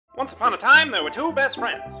Once upon a time, there were two best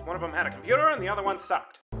friends. One of them had a computer and the other one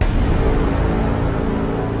sucked.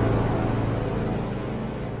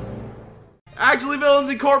 Actually Villains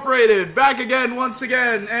Incorporated, back again, once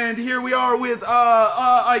again, and here we are with,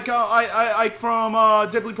 Ike from,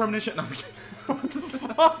 Deadly Premonition. No, what the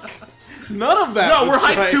fuck? None of that. No,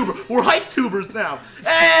 we're hype tubers now.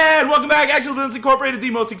 And welcome back, Actual Villains Incorporated, the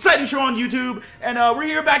most exciting show on YouTube. And we're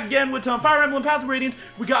here back again with Fire Emblem Path of Radiance.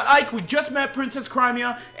 We got Ike, we just met Princess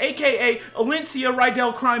Crimea, aka Alincia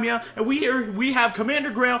Rydell Crimea, and we have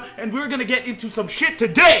Commander Grail, and we're gonna get into some shit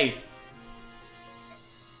today.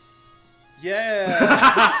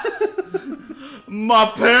 Yeah. My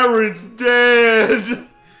parents dead.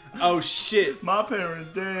 Oh shit. My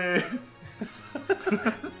parents dead.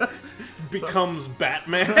 Becomes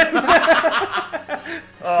Batman. They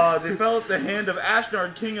fell at the hand of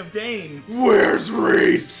Ashnard, King of Dane. Where's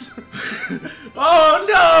Reese? Oh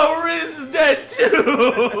no, Reese is dead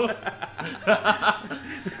too.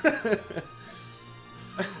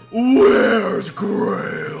 Where's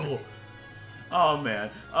Grail? Oh man.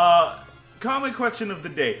 Common question of the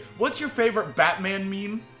day. What's your favorite Batman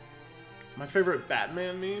meme? My favorite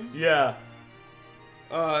Batman meme? Yeah.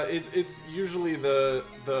 It's usually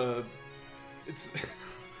it's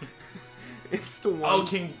it's the one.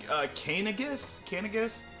 Oh, Canagus?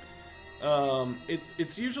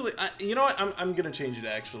 It's usually you know what, I'm gonna change it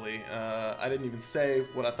actually. I didn't even say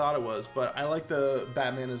what I thought it was, but I like the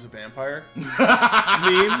Batman as a vampire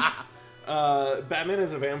meme. Batman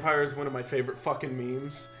as a vampire is one of my favorite fucking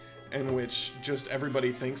memes, in which just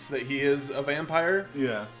everybody thinks that he is a vampire.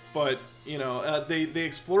 Yeah. But, you know, they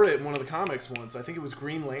explored it in one of the comics once. I think it was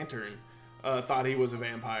Green Lantern thought he was a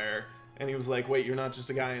vampire. And he was like, wait, you're not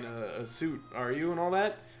just a guy in a suit, are you? And all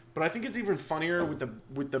that. But I think it's even funnier with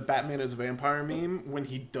the Batman as a vampire meme when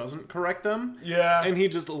he doesn't correct them. Yeah. And he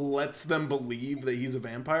just lets them believe that he's a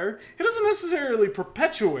vampire. He doesn't necessarily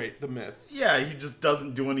perpetuate the myth. Yeah, he just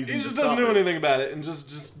doesn't do anything. He just doesn't do anything about it. And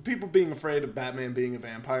just people being afraid of Batman being a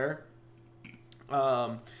vampire.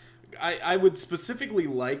 I would specifically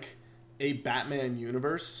like a Batman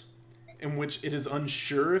universe in which it is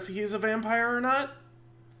unsure if he is a vampire or not.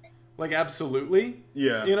 Like, absolutely.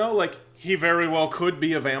 Yeah. You know, like, he very well could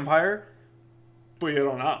be a vampire, but you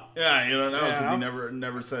don't know. Yeah, you don't know, because he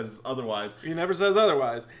never says otherwise. He never says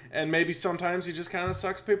otherwise. And maybe sometimes he just kind of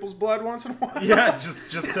sucks people's blood once in a while. Yeah,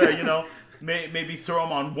 just to, you know, maybe throw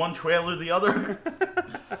him on one trail or the other.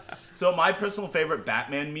 So my personal favorite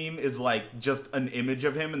Batman meme is like just an image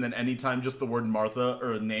of him, and then anytime just the word Martha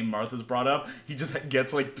or name Martha's brought up, he just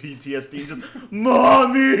gets like PTSD and just,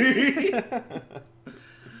 Mommy!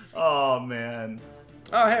 Oh, man.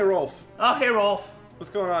 Oh, hey, Rolf. Oh, hey, Rolf. What's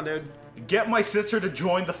going on, dude? Get my sister to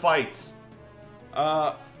join the fights.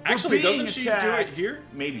 Actually, doesn't she do it here?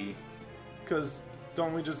 Maybe. Because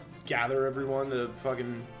don't we just gather everyone to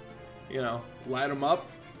fucking, you know, light them up?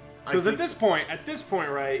 Because at this point,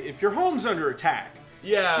 right, if your home's under attack,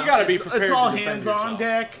 yeah, you gotta be prepared. It's all to defend hands on yourself.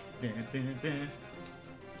 deck.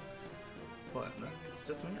 What? It's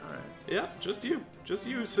just me? Alright. Yeah, just you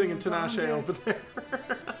singing Tinashe over there.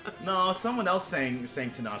 No, someone else sang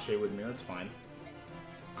Tinashe with me. That's fine.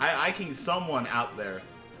 I can. Someone out there.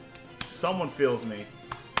 Someone feels me.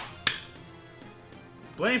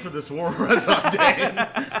 Blame for this war on Dan.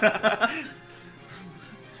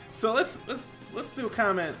 So let's do a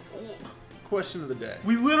comment. Question of the day.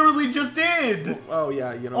 We literally just did. Oh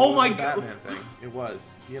yeah, you know. Oh my God. God. Batman thing. It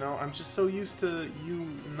was. You know, I'm just so used to you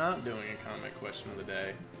not doing a comment question of the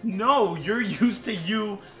day. No, you're used to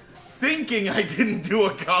you thinking I didn't do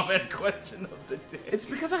a comment question of the day. It's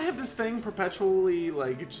because I have this thing perpetually,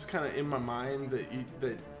 like, it's just kind of in my mind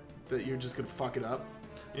that you're just gonna fuck it up.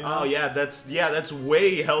 You know? Oh yeah, that's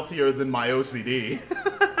way healthier than my OCD.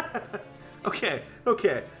 Okay.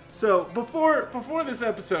 So before this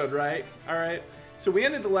episode, right? All right. So we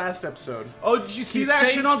ended the last episode. Oh, did you see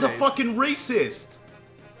that? Shinon's a fucking racist.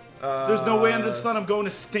 There's no way under the sun I'm going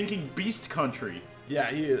to stinking beast country.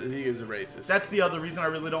 Yeah, he is a racist. That's the other reason I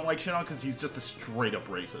really don't like Shinon, because he's just a straight up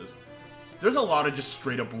racist. There's a lot of just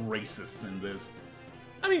straight up racists in this.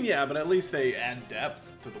 I mean, yeah, but at least they add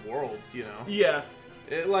depth to the world, you know? Yeah.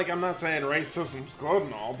 Like, I'm not saying racism's good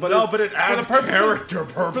and all, but no, but it adds character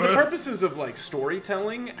purpose. For the purposes of, like,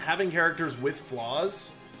 storytelling, having characters with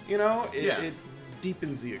flaws, you know, it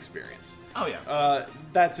deepens the experience. Oh, yeah.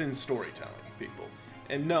 That's in storytelling, people.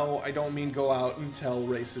 And no, I don't mean go out and tell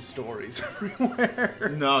racist stories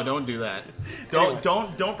everywhere. No, don't do that.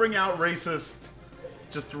 Don't bring out racist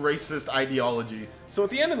ideology. So at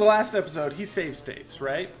the end of the last episode, he save states,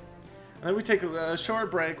 right? And then we take a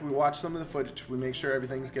short break, we watch some of the footage, we make sure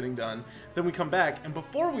everything's getting done. Then we come back, and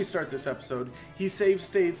before we start this episode, he save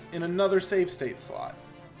states in another save state slot.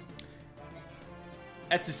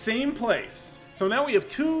 At the same place. So now we have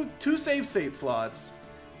two save state slots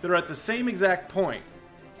that are at the same exact point.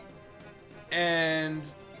 And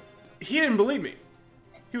he didn't believe me.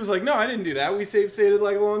 He was like, no, I didn't do that. We save stated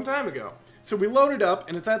like a long time ago. So we load it up,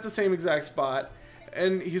 and it's at the same exact spot.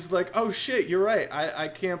 And he's like, oh shit, you're right. I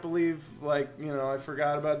can't believe, like, you know, I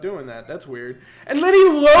forgot about doing that. That's weird. And then he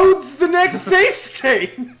loads the next save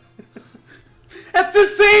state. At the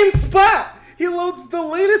same spot. He loads the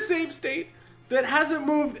latest save state that hasn't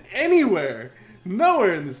moved anywhere.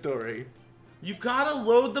 Nowhere in the story. You gotta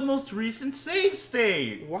load the most recent save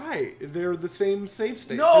state. Why? They're the same save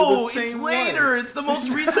state. No, the it's same later. one. It's the most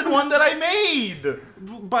recent one that I made.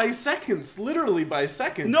 By seconds. Literally by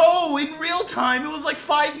seconds. No, in real time, it was like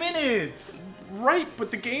 5 minutes. Right,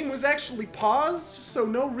 but the game was actually paused, so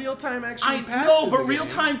no real time actually passed. I know, in but the real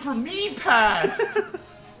game. time for me passed.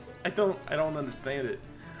 I don't understand it.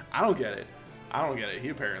 I don't get it. I don't get it. He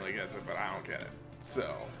apparently gets it, but I don't get it.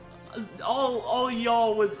 So... all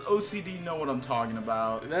y'all with OCD know what I'm talking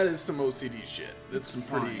about. that is some OCD shit. That's some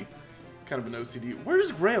fine. pretty kind of an OCD. Where's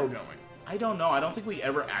Grail going? I don't know. I don't think we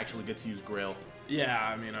ever actually get to use Grail. Yeah,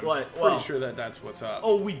 I mean, I'm What? pretty Well- sure that's what's up.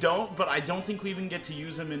 Oh, we don't, but I don't think we even get to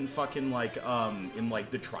use him in fucking like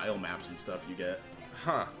the trial maps and stuff you get.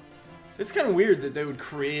 Huh. It's kind of weird that they would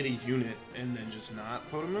create a unit and then just not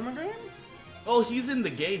put him in the game. Oh, he's in the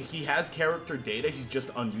game. He has character data. He's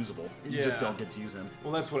just unusable. You just Yeah. don't get to use him.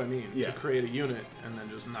 Well, that's what I mean. Yeah. To create a unit and then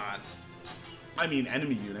just not. I mean,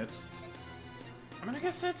 enemy units. I mean, I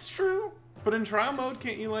guess that's true. But in trial mode,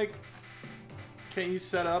 can't you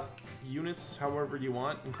set up units however you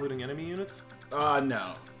want, including enemy units?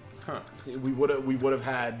 No. Huh. See, we would have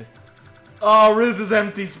had. Oh, Riz's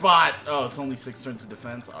empty spot. Oh, it's only 6 turns of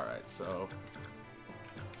defense. All right, so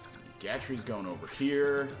Gatry's going over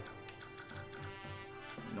here.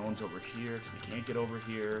 No one's over here because he can't get over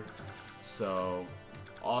here. So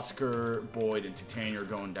Oscar, Boyd, and Titania are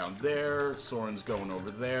going down there. Soren's going over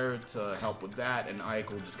there to help with that, and Ike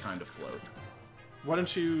will just kind of float. Why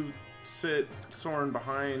don't you sit Soren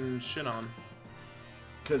behind Shinon?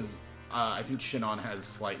 Because I think Shinon has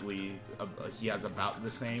slightly, he has about the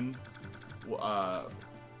same.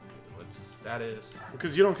 What's status?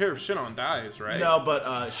 Because you don't care if Shinon dies, right? No, but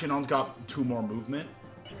Shinon's got 2 more movement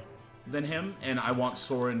than him, and I want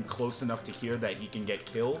Soren close enough to here that he can get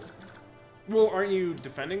kills. Well, aren't you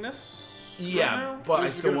defending this? Yeah, right now? but Or I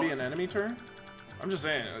is it still gonna want- be an enemy turn. I'm just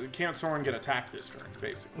saying, can't Soren get attacked this turn,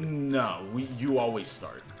 basically? No, you always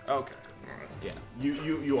start. Okay. Yeah,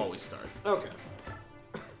 you always start. Okay.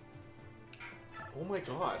 Oh my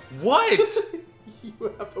god. What? You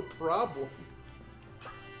have a problem.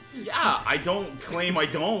 Yeah, I don't claim I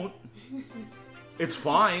don't. It's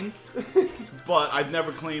fine. But I've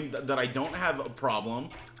never claimed that I don't have a problem.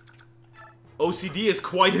 OCD is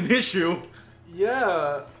quite an issue.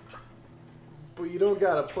 Yeah. But you don't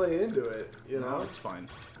gotta play into it, you know? No, it's fine.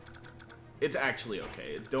 It's actually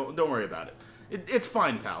okay. Don't worry about it. It's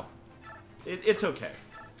fine, pal. It's okay.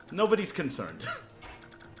 Nobody's concerned.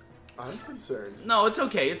 I'm concerned. No, it's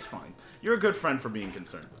okay. It's fine. You're a good friend for being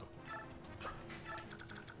concerned, though.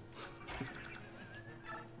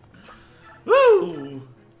 Woo!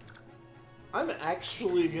 I'm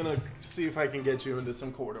actually gonna see if I can get you into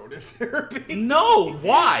some court-ordered therapy. No,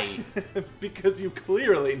 why? Because you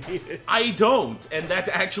clearly need it. I don't, and that's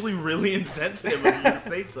actually really insensitive of you to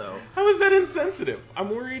say so. How is that insensitive? I'm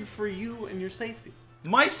worried for you and your safety.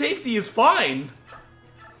 My safety is fine.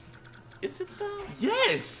 Is it though?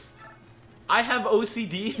 Yes. I have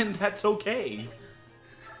OCD, and that's okay.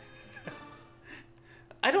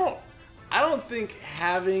 I don't think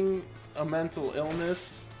having a mental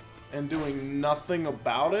illness and doing nothing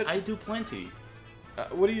about it. I do plenty.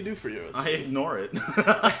 What do you do for you? I ignore it.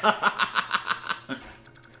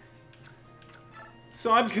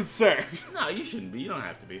 So I'm concerned. No, you shouldn't be. You don't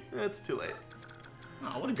have to be. It's too late.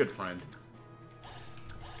 Oh, what a good friend.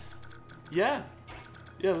 Yeah.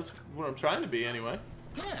 Yeah, that's what I'm trying to be anyway.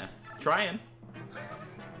 Yeah, trying.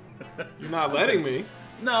 You're not letting me.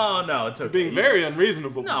 No, it's okay. Being very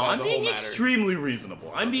unreasonable. No, about I'm the being whole matter. extremely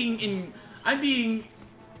reasonable. I'm being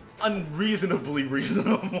unreasonably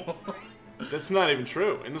reasonable. That's not even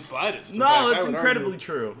true in the slightest. In No, fact, I it's would incredibly argue-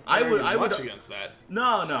 true. I would I would. much against that.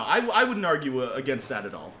 No, I wouldn't argue against that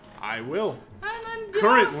at all. I will. And then,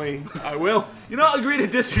 Currently, I will. you know, agree to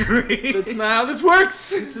disagree. That's not how this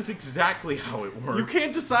works. This is exactly how it works. You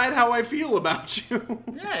can't decide how I feel about you.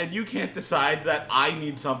 Yeah, and you can't decide that I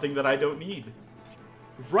need something that I don't need.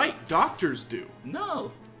 Right, doctors do.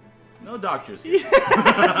 No. No doctors here.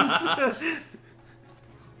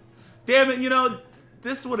 Damn it, you know,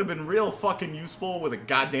 this would have been real fucking useful with a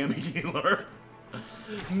goddamn healer.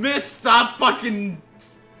 Miss, stop fucking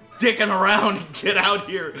dicking around and get out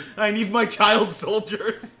here. I need my child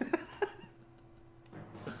soldiers.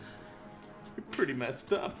 You're pretty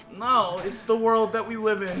messed up. No, it's the world that we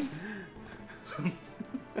live in.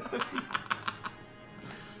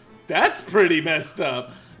 That's pretty messed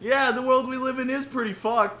up. Yeah, the world we live in is pretty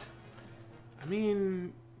fucked. I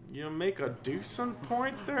mean, you make a decent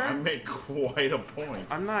point there. I make quite a point.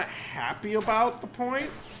 I'm not happy about the point,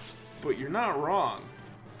 but you're not wrong.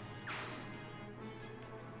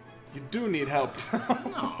 You do need help.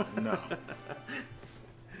 No, no.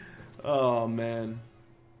 Oh, man.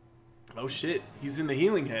 Oh, shit. He's in the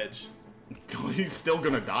healing hedge. He's still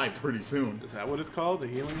gonna die pretty soon. Is that what it's called? The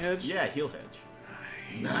healing hedge? Yeah, heal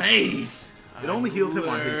hedge. Nice! It only heals him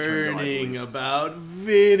on his turn. Learning about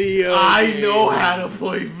video I games. know how to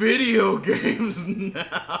play video games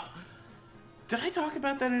now. Did I talk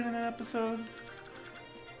about that in an episode?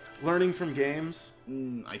 Learning from games?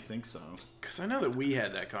 I think so. Because I know that we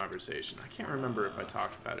had that conversation. I can't remember if I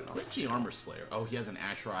talked about it on What's the Armor Slayer? Oh, he has an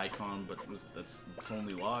Ashra icon, but it's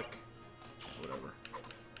only luck. Whatever.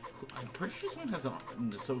 I'm pretty sure someone has an...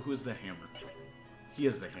 So who's the hammer? He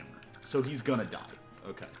has the hammer. So he's gonna die.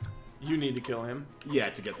 Okay. You need to kill him. Yeah,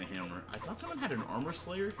 to get the hammer. I thought someone had an Armor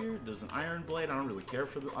Slayer here. There's an Iron Blade. I don't really care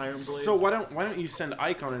for the Iron Blade. So why don't you send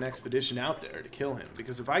Ike on an expedition out there to kill him?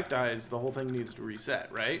 Because if Ike dies, the whole thing needs to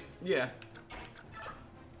reset, right? Yeah.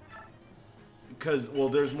 Because, well,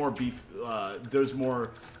 there's more beef, there's more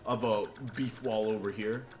of a beef wall over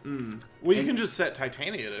here. Well, you can just set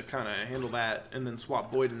Titania to kind of handle that, and then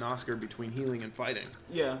swap Boyd and Oscar between healing and fighting.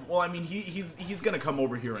 Yeah, well, I mean, he's gonna come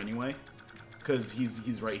over here anyway. Because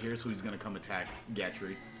he's right here, so he's gonna come attack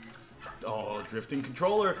Gatry. Oh, drifting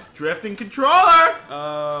controller! Drifting controller!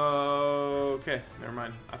 Okay, never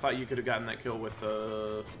mind. I thought you could have gotten that kill with,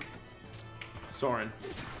 Soren.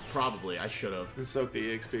 Probably, I should have. And soak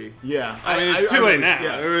the EXP. Yeah. I mean, it's too late now.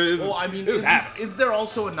 Yeah. Well, I mean, is there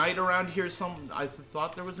also a knight around here? I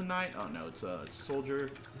thought there was a knight. Oh, no, it's a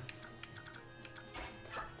soldier.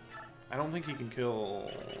 I don't think he can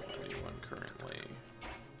kill anyone currently.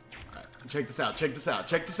 Right, check this out, check this out,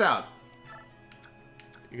 check this out.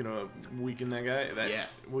 You're gonna weaken that guy? Yeah.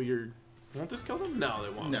 Well, won't this kill them? No, they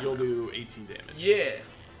won't. No. You'll do 18 damage. Yeah.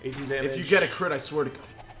 18 damage. If you get a crit, I swear to God.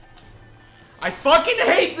 I fucking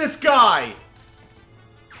hate this guy!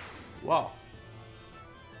 Wow.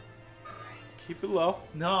 Keep it low.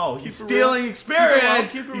 No, Keep he's it stealing real.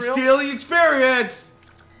 experience! Keep it He's real. stealing experience!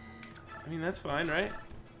 I mean, that's fine, right?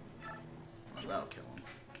 Oh, that'll kill him.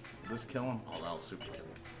 Will this kill him? Oh, that'll super kill him.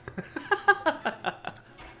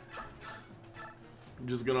 I'm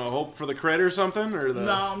just gonna hope for the crit or something, or the...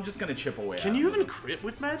 No, I'm just gonna chip away. Can you even crit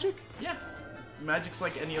with magic? Yeah. Magic's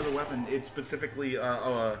like any other weapon. It's specifically,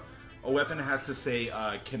 a weapon has to say,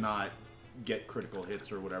 cannot get critical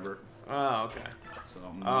hits or whatever. Oh, okay. So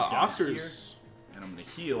I'm gonna down Oscar's here, and I'm gonna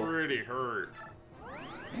heal. pretty hurt.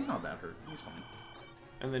 He's not that hurt. He's fine.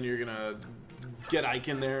 And then you're gonna get Ike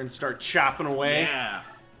in there and start chopping away. Yeah.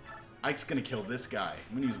 Ike's gonna kill this guy.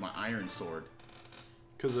 I'm gonna use my iron sword.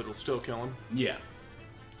 Because it'll still kill him. Yeah.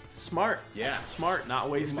 Smart. Yeah. Smart, not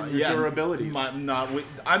wasting your durabilities.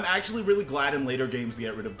 I'm actually really glad in later games to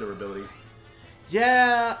get rid of durability.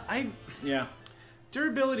 Yeah, Yeah.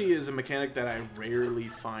 Durability is a mechanic that I rarely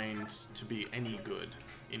find to be any good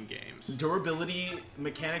in games. Durability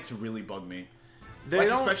mechanics really bug me. They like,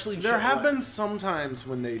 don't, especially in there short have life. been some times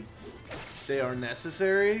when they are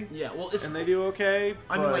necessary. Yeah, well, it's, and they do okay.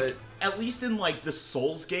 I mean, like, at least in like the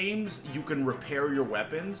Souls games, you can repair your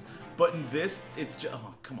weapons, but in this, it's just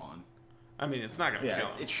oh, come on. I mean, it's not gonna kill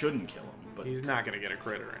him. It shouldn't kill him, but He's not gonna get a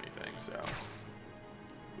crit or anything. So,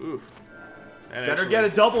 oof. That better actually- get a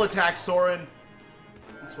double attack, Soren.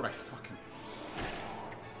 That's what I fucking thought.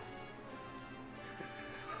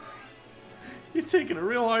 You're taking a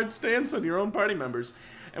real hard stance on your own party members.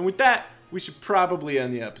 And with that, we should probably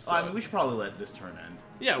end the episode. I mean, we should probably let this turn end.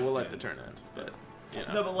 Yeah, we'll let the turn end, but you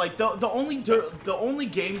know. No, but like the only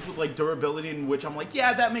games with like durability in which I'm like,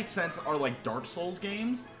 yeah, that makes sense, are like Dark Souls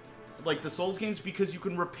games, like the Souls games, because you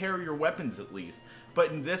can repair your weapons at least.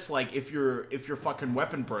 But in this, like, if your fucking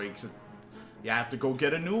weapon breaks, you have to go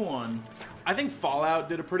get a new one. I think Fallout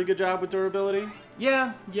did a pretty good job with durability.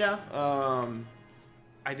 Yeah, yeah.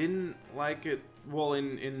 I didn't like it. Well,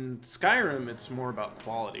 in Skyrim, it's more about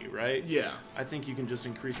quality, right? Yeah. I think you can just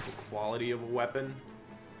increase the quality of a weapon.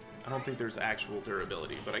 I don't think there's actual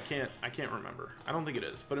durability, but I can't remember. I don't think it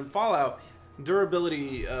is. But in Fallout,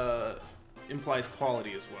 durability implies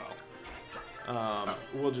quality as well.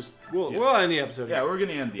 We'll end the episode. Yeah, here. we're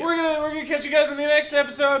gonna end the. We're gonna catch you guys in the next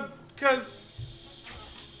episode because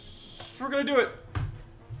we're gonna do it.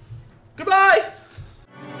 Goodbye.